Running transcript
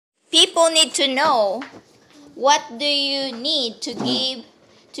People need to know, what do you need to give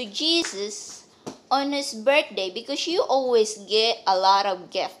to Jesus on his birthday? Because you always get a lot of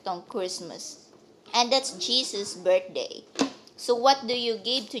gift on Christmas. And that's Jesus' birthday. So what do you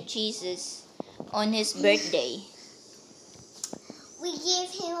give to Jesus on his birthday? We give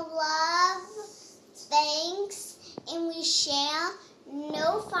him love, thanks, and we share.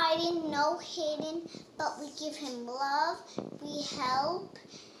 No fighting, no hating, but we give him love, we help,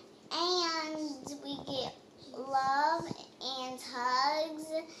 and we get love and hugs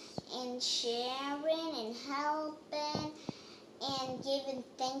and sharing and helping and giving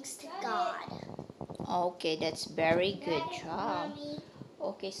thanks to God. Okay, that's very good job.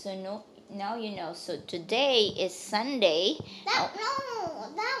 Okay, so now you know. So today is Sunday. That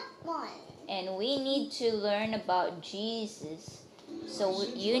one. And we need to learn about Jesus. So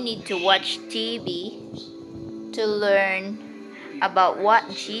you need to watch TV to learn about what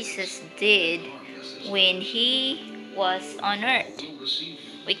Jesus did when he was on earth.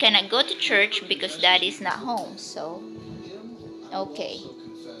 We cannot go to church because Daddy is not home. So, okay.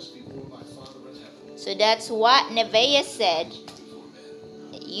 So that's what Nevaeh said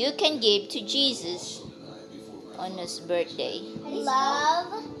you can give to Jesus on his birthday.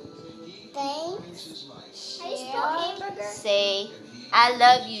 Love, thanks, share. Say, I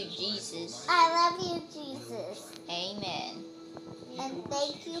love you, Jesus. I love you, Jesus. Amen. And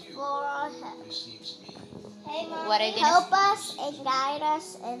thank you for our help. What are you gonna Help us and guide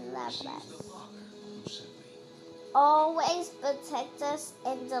us and love us. Always protect us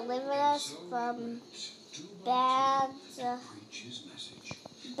and deliver us from bad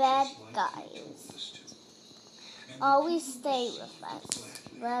guys. Always stay with us.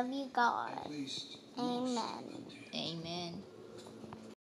 Love you, God. Amen. Amen.